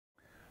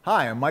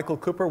Hi, I'm Michael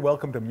Cooper.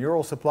 Welcome to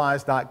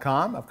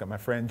MuralSupplies.com. I've got my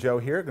friend Joe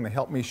here going to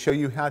help me show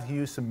you how to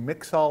use some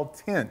Mixol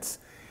tints.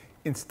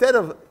 Instead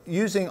of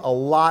using a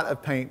lot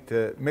of paint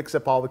to mix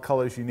up all the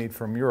colors you need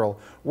for a mural,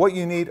 what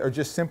you need are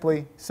just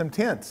simply some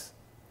tints.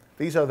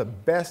 These are the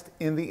best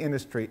in the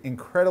industry,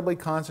 incredibly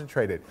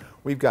concentrated.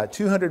 We've got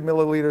 200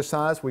 milliliter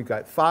size, we've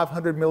got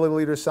 500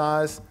 milliliter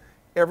size,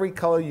 every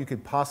color you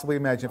could possibly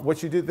imagine.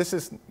 What you do, this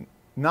is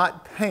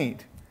not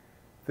paint,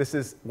 this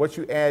is what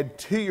you add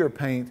to your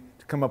paint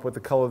to come up with the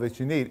color that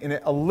you need.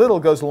 And a little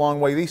goes a long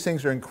way. These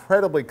things are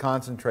incredibly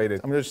concentrated.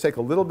 I'm going to just take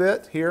a little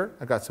bit here.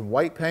 I've got some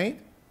white paint,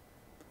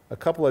 a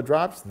couple of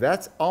drops.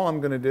 That's all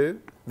I'm going to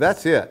do.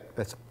 That's it.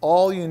 That's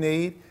all you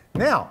need.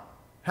 Now,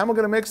 how am I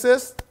going to mix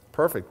this?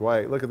 Perfect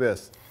way. Look at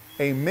this.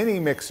 A mini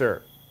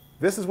mixer.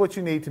 This is what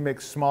you need to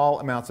mix small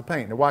amounts of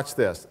paint. Now watch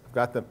this. I've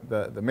got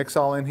the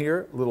Mixol in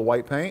here, a little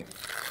white paint.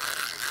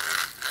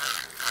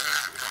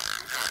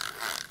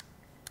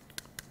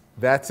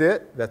 That's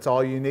it. That's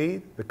all you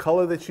need. The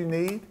color that you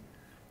need.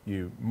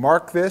 You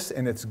mark this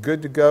and it's good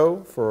to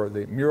go for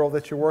the mural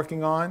that you're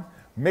working on.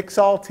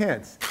 Mixol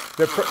Tints.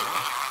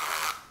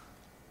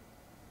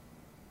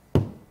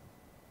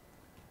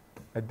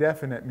 A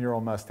definite mural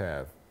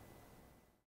must-have.